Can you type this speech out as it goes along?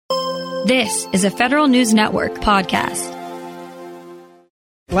This is a Federal News Network podcast.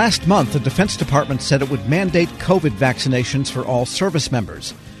 Last month, the Defense Department said it would mandate COVID vaccinations for all service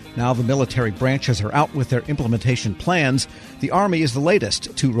members. Now the military branches are out with their implementation plans. The Army is the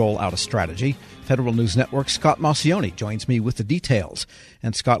latest to roll out a strategy. Federal News Network's Scott Maucione joins me with the details.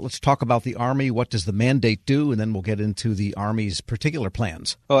 And Scott, let's talk about the Army. What does the mandate do? And then we'll get into the Army's particular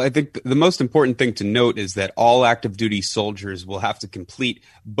plans. Well, I think the most important thing to note is that all active duty soldiers will have to complete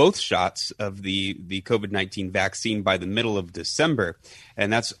both shots of the COVID-19 vaccine by the middle of December.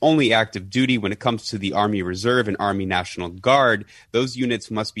 And that's only active duty. When it comes to the Army Reserve and Army National Guard, those units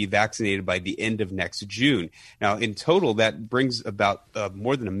must be vaccinated by the end of next June. Now, in total, that brings about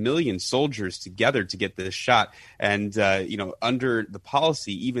more than 1 million soldiers together to get this shot. And, under the policy,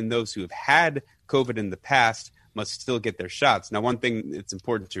 even those who have had COVID in the past must still get their shots. Now, one thing that's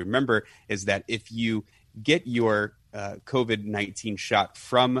important to remember is that if you get your COVID-19 shot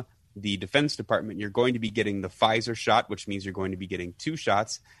from the Defense Department, you're going to be getting the Pfizer shot, which means you're going to be getting 2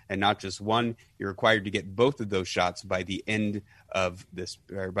 shots and not just one. You're required to get both of those shots by the end of this,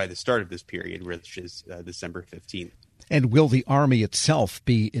 or by the start of this period, which is December 15th. And will the Army itself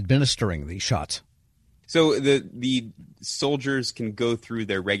be administering these shots? So the soldiers can go through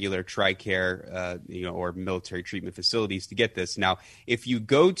their regular TRICARE, or military treatment facilities to get this. Now, if you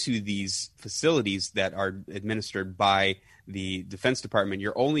go to these facilities that are administered by the Defense Department,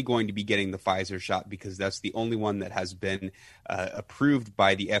 you're only going to be getting the Pfizer shot because that's the only one that has been approved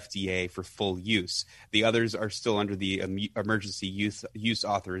by the FDA for full use. The others are still under the emergency use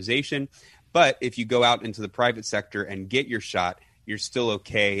authorization. But if you go out into the private sector and get your shot, you're still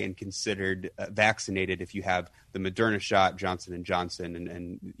okay and considered vaccinated if you have the Moderna shot, Johnson & Johnson,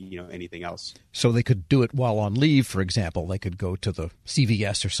 and anything else. So they could do it while on leave, for example. They could go to the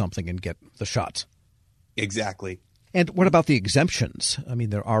CVS or something and get the shots. Exactly. And what about the exemptions? I mean,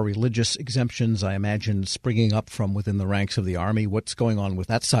 there are religious exemptions, I imagine, springing up from within the ranks of the Army. What's going on with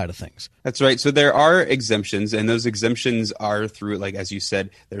that side of things? That's right. So there are exemptions, and those exemptions are through, like, as you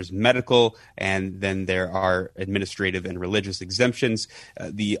said, there's medical, and then there are administrative and religious exemptions.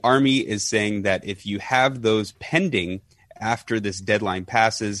 The Army is saying that if you have those pending after this deadline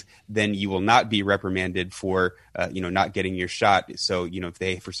passes, then you will not be reprimanded for, not getting your shot. So, if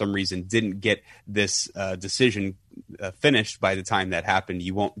they, for some reason, didn't get this decision finished by the time that happened,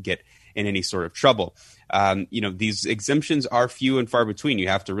 you won't get in any sort of trouble. These exemptions are few and far between. You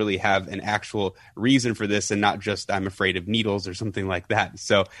have to really have an actual reason for this and not just, I'm afraid of needles or something like that.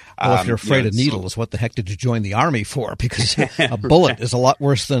 So, well, if you're afraid of needles, what the heck did you join the Army for? Because a bullet is a lot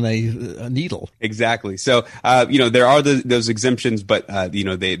worse than a needle. Exactly. So, there are those exemptions, but,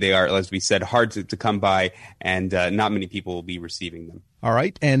 they are, as we said, hard to come by, and not many people will be receiving them. All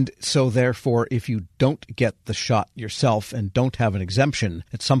right. And so, therefore, if you don't get the shot yourself and don't have an exemption,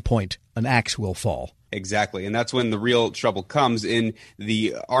 at some point, an axe will fall. Exactly. And that's when the real trouble comes. In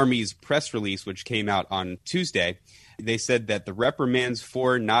the Army's press release, which came out on Tuesday, they said that the reprimands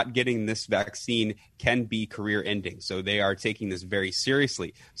for not getting this vaccine can be career-ending. So they are taking this very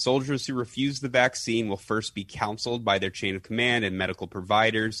seriously. Soldiers who refuse the vaccine will first be counseled by their chain of command and medical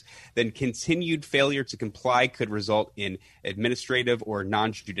providers. Then continued failure to comply could result in administrative or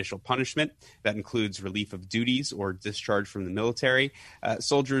non-judicial punishment. That includes relief of duties or discharge from the military.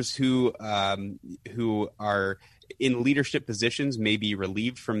 Soldiers who are in leadership positions may be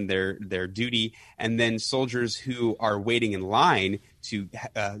relieved from their duty, and then soldiers who are waiting in line to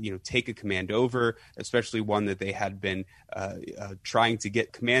take a command over, especially one that they had been trying to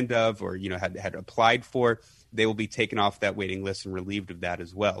get command of or had applied for, they will be taken off that waiting list and relieved of that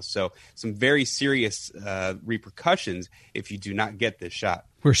as well. So some very serious repercussions if you do not get this shot.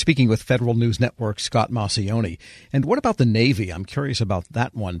 We're speaking with Federal News Network's Scott Maucione. And what about the Navy? I'm curious about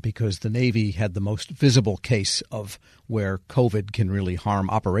that one because the Navy had the most visible case of where COVID can really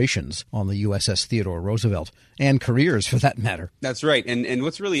harm operations on the USS Theodore Roosevelt and careers for that matter. That's right. And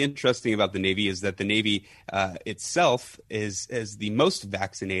what's really interesting about the Navy is that the Navy itself is the most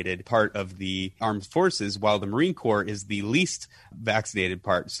vaccinated part of the armed forces, while the Marine Corps is the least vaccinated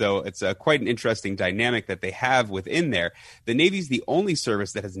part. So it's quite an interesting dynamic that they have within there. The Navy's the only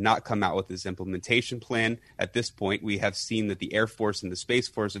service that has not come out with this implementation plan at this point. We have seen that the Air Force and the Space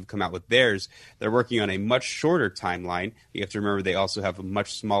Force have come out with theirs. They're working on a much shorter timeline. You have to remember they also have a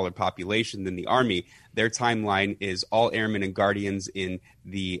much smaller population than the Army. Their timeline is all airmen and guardians in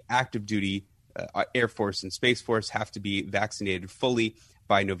the active duty Air Force and Space Force have to be vaccinated fully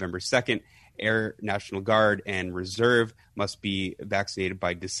by November 2nd. Air National Guard and Reserve must be vaccinated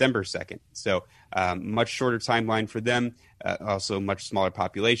by December 2nd. So much shorter timeline for them, also much smaller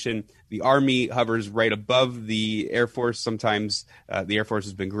population. The Army hovers right above the Air Force. Sometimes the Air Force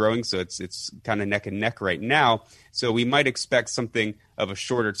has been growing, so it's kind of neck and neck right now. So we might expect something of a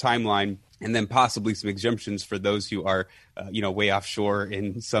shorter timeline, and then possibly some exemptions for those who are, way offshore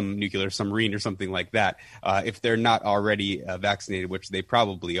in some nuclear submarine or something like that, if they're not already vaccinated, which they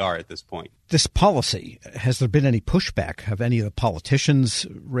probably are at this point. This policy, has there been any pushback? Have any of the politicians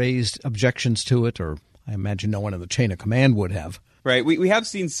raised objections to it? Or I imagine no one in the chain of command would have. Right. We have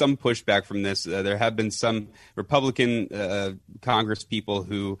seen some pushback from this. There have been some Republican Congress people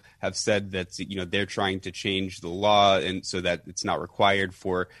who have said that, they're trying to change the law and so that it's not required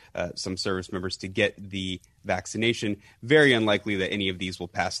for some service members to get the vaccination. Very unlikely that any of these will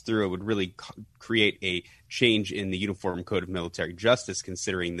pass through. It would really create a change in the Uniform Code of Military Justice,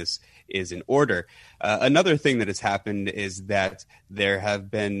 considering this is in order. Another thing that has happened is that there have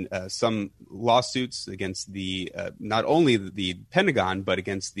been some lawsuits against the not only the Pentagon, but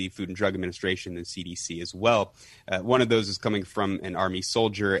against the Food and Drug Administration and CDC as well. One of those is coming from an Army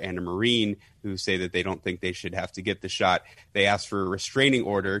soldier and a Marine who say that they don't think they should have to get the shot. They asked for a restraining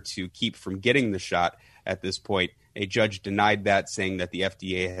order to keep from getting the shot. At this point, a judge denied that, saying that the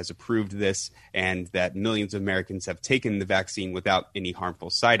FDA has approved this and that millions of Americans have taken the vaccine without any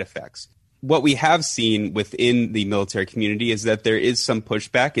harmful side effects. What we have seen within the military community is that there is some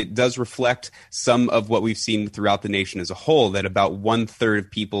pushback. It does reflect some of what we've seen throughout the nation as a whole, that about 1/3 of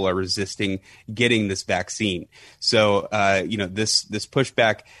people are resisting getting this vaccine. So, this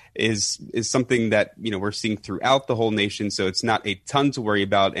pushback is something that, we're seeing throughout the whole nation. So it's not a ton to worry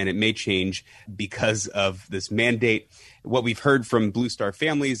about, and it may change because of this mandate. What we've heard from Blue Star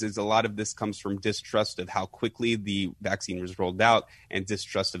families is a lot of this comes from distrust of how quickly the vaccine was rolled out and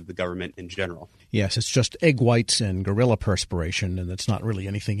distrust of the government in general. Yes, it's just egg whites and gorilla perspiration, and it's not really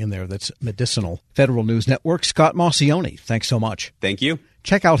anything in there that's medicinal. Federal News Network, Scott Maucione, thanks so much. Thank you.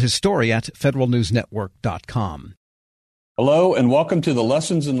 Check out his story at federalnewsnetwork.com. Hello, and welcome to the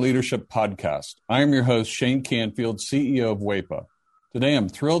Lessons in Leadership podcast. I am your host, Shane Canfield, CEO of WEPA. Today, I'm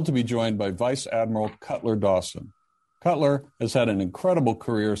thrilled to be joined by Vice Admiral Cutler Dawson. Cutler has had an incredible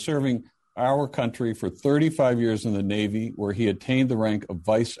career serving our country for 35 years in the Navy, where he attained the rank of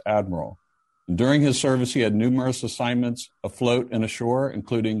Vice Admiral. And during his service, he had numerous assignments afloat and ashore,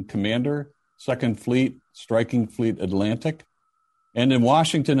 including Commander, 2nd Fleet, Striking Fleet Atlantic, and in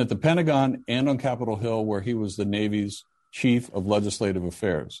Washington at the Pentagon and on Capitol Hill, where he was the Navy's Chief of Legislative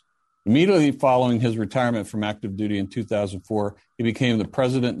Affairs. Immediately following his retirement from active duty in 2004, he became the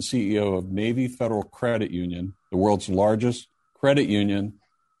president and CEO of Navy Federal Credit Union, the world's largest credit union,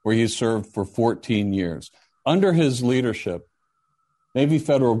 where he served for 14 years. Under his leadership, Navy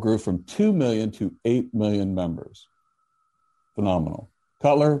Federal grew from 2 million to 8 million members. Phenomenal.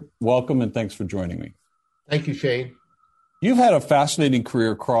 Cutler, welcome and thanks for joining me. Thank you, Shane. You've had a fascinating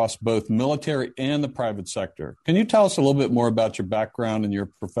career across both military and the private sector. Can you tell us a little bit more about your background and your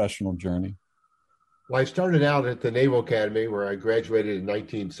professional journey? Well, I started out at the Naval Academy, where I graduated in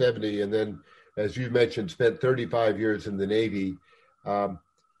 1970, and then, as you mentioned, spent 35 years in the Navy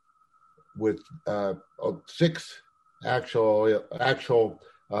with 6 actual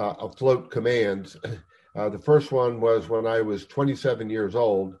afloat commands. The first one was when I was 27 years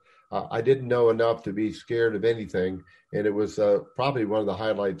old. I didn't know enough to be scared of anything, and it was probably one of the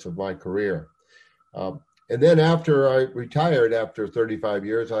highlights of my career. And then after I retired, after 35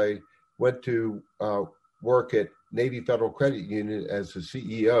 years, I went to work at Navy Federal Credit Union as the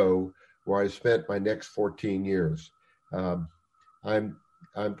CEO, where I spent my next 14 years. I'm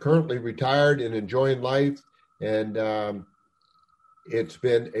currently retired and enjoying life, and it's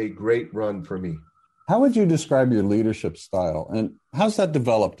been a great run for me. How would you describe your leadership style, and how's that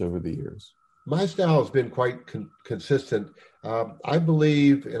developed over the years? My style has been quite consistent. I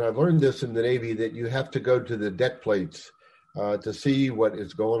believe, and I've learned this in the Navy, that you have to go to the deck plates to see what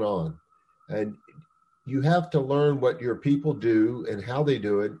is going on. And you have to learn what your people do and how they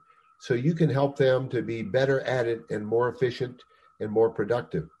do it, so you can help them to be better at it and more efficient and more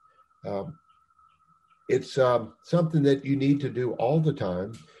productive. It's something that you need to do all the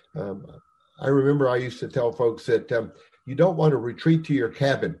time. I remember I used to tell folks that you don't want to retreat to your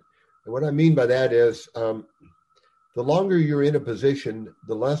cabin. And what I mean by that is the longer you're in a position,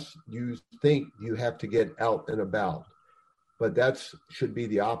 the less you think you have to get out and about. But that should be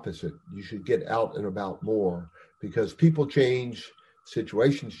the opposite. You should get out and about more, because people change,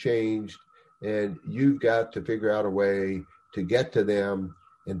 situations change, and you've got to figure out a way to get to them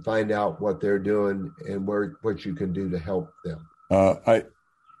and find out what they're doing and what you can do to help them.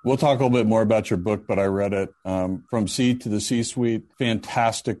 We'll talk a little bit more about your book, but I read it from C to the C-Suite.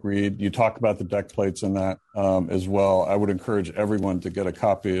 Fantastic read. You talk about the deck plates in that as well. I would encourage everyone to get a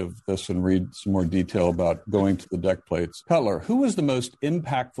copy of this and read some more detail about going to the deck plates. Cutler, who was the most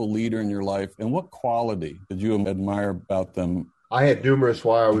impactful leader in your life, and what quality did you admire about them? I had numerous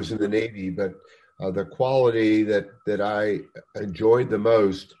while I was in the Navy, but the quality that I enjoyed the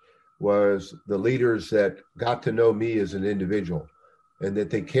most was the leaders that got to know me as an individual, and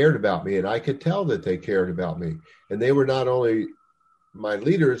that they cared about me. And I could tell that they cared about me. And they were not only my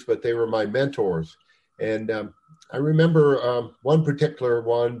leaders, but they were my mentors. And I remember one particular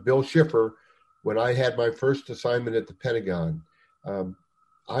one, Bill Schiffer, when I had my first assignment at the Pentagon.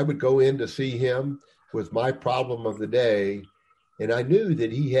 I would go in to see him with my problem of the day. And I knew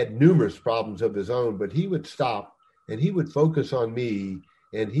that he had numerous problems of his own, but he would stop and he would focus on me,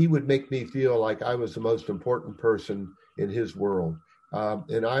 and he would make me feel like I was the most important person in his world.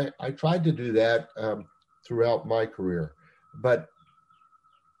 And I tried to do that throughout my career. But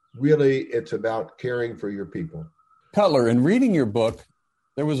really, it's about caring for your people. Cutler, in reading your book,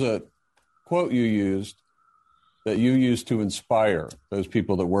 there was a quote you used to inspire those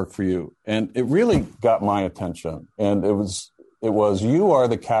people that work for you. And it really got my attention. And it was, you are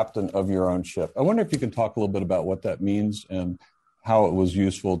the captain of your own ship. I wonder if you can talk a little bit about what that means and how it was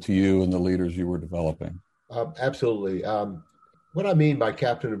useful to you and the leaders you were developing. Absolutely. What I mean by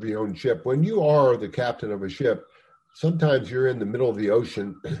captain of your own ship, when you are the captain of a ship, sometimes you're in the middle of the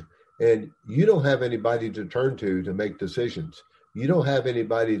ocean and you don't have anybody to turn to make decisions. You don't have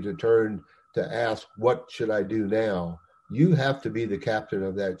anybody to turn to ask, what should I do now? You have to be the captain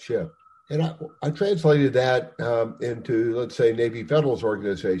of that ship. And I translated that into, let's say, Navy Federal's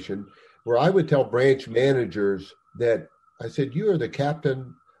organization, where I would tell branch managers that I said, you are the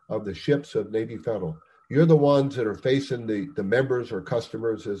captain of the ships of Navy Federal. You're the ones that are facing the members or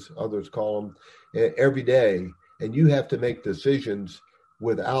customers, as others call them, every day. And you have to make decisions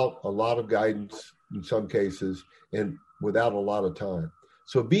without a lot of guidance in some cases and without a lot of time.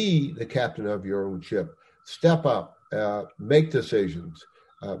 So be the captain of your own ship. Step up, make decisions,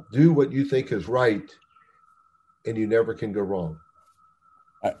 do what you think is right, and you never can go wrong.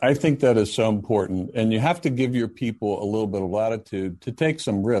 I think that is so important. And you have to give your people a little bit of latitude to take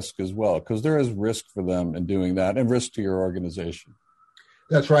some risk as well, because there is risk for them in doing that and risk to your organization.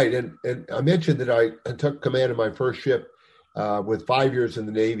 That's right. And I mentioned that I took command of my first ship with 5 years in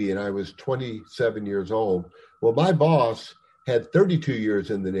the Navy, and I was 27 years old. Well, my boss had 32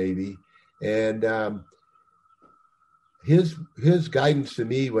 years in the Navy, and his guidance to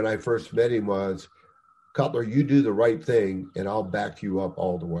me when I first met him was, Cutler, you do the right thing, and I'll back you up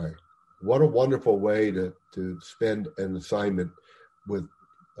all the way. What a wonderful way to spend an assignment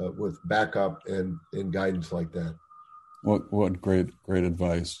with backup and guidance like that. What great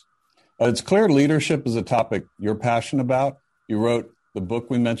advice. It's clear leadership is a topic you're passionate about. You wrote the book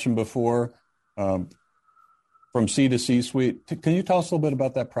we mentioned before, From C to C-Suite. Can you tell us a little bit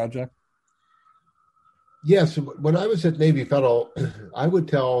about that project? Yes. When I was at Navy Federal, I would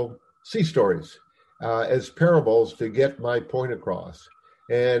tell sea stories as parables to get my point across.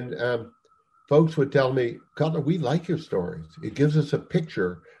 And folks would tell me, Cutler, we like your stories. It gives us a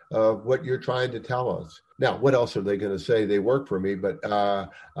picture of what you're trying to tell us. Now, what else are they going to say? They work for me, but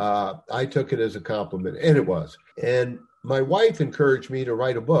I took it as a compliment, and it was. And my wife encouraged me to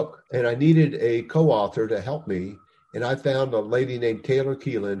write a book, and I needed a co-author to help me. And I found a lady named Taylor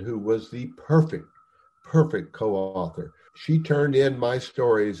Keelan, who was the perfect co-author. She turned in my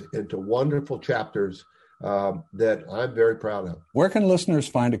stories into wonderful chapters that I'm very proud of. Where can listeners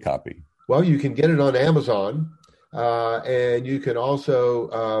find a copy? Well, you can get it on Amazon, and you can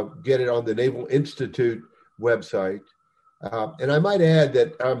also get it on the Naval Institute website. And I might add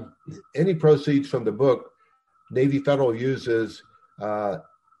that any proceeds from the book, Navy Federal uses to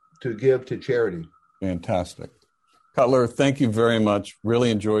give to charity. Fantastic. Cutler, thank you very much. Really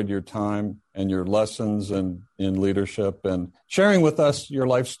enjoyed your time and your lessons in leadership and sharing with us your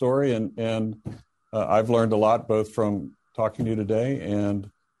life story. And I've learned a lot, both from talking to you today and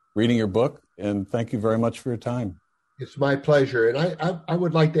reading your book. And thank you very much for your time. It's my pleasure. And I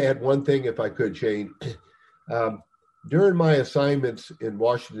would like to add one thing, if I could, Shane. During my assignments in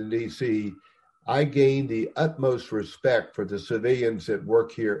Washington, D.C., I gained the utmost respect for the civilians that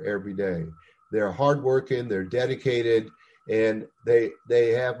work here every day. They're hardworking, they're dedicated, and they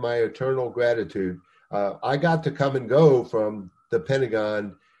have my eternal gratitude. I got to come and go from the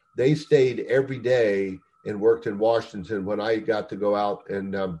Pentagon. They stayed every day and worked in Washington when I got to go out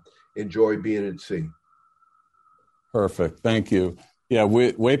and enjoy being at sea. Perfect. Thank you. Yeah,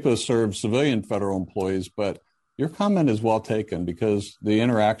 WEPA serves civilian federal employees, but your comment is well taken because the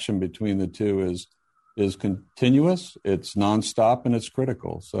interaction between the two is continuous, it's nonstop, and it's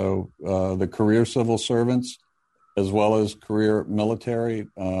critical. So the career civil servants, as well as career military,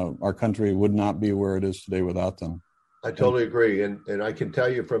 our country would not be where it is today without them. I totally agree. And I can tell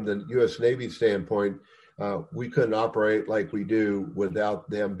you from the U.S. Navy standpoint, we couldn't operate like we do without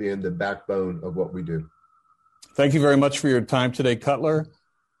them being the backbone of what we do. Thank you very much for your time today, Cutler.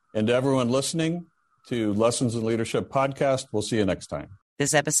 And to everyone listening to Lessons in Leadership podcast, we'll see you next time.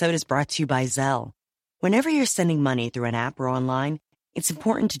 This episode is brought to you by Zelle. Whenever you're sending money through an app or online, it's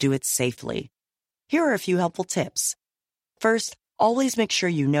important to do it safely. Here are a few helpful tips. First, always make sure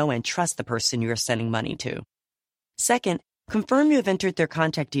you know and trust the person you are sending money to. Second, confirm you have entered their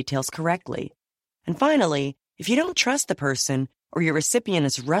contact details correctly. And finally, if you don't trust the person or your recipient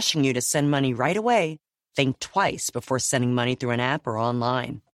is rushing you to send money right away, think twice before sending money through an app or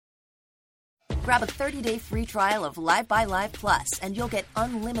online. Grab a 30-day free trial of Live by Live Plus, and you'll get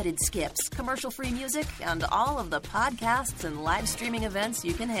unlimited skips, commercial-free music, and all of the podcasts and live streaming events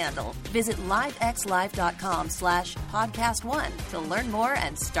you can handle. Visit livexlive.com/podcast1 to learn more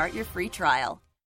and start your free trial.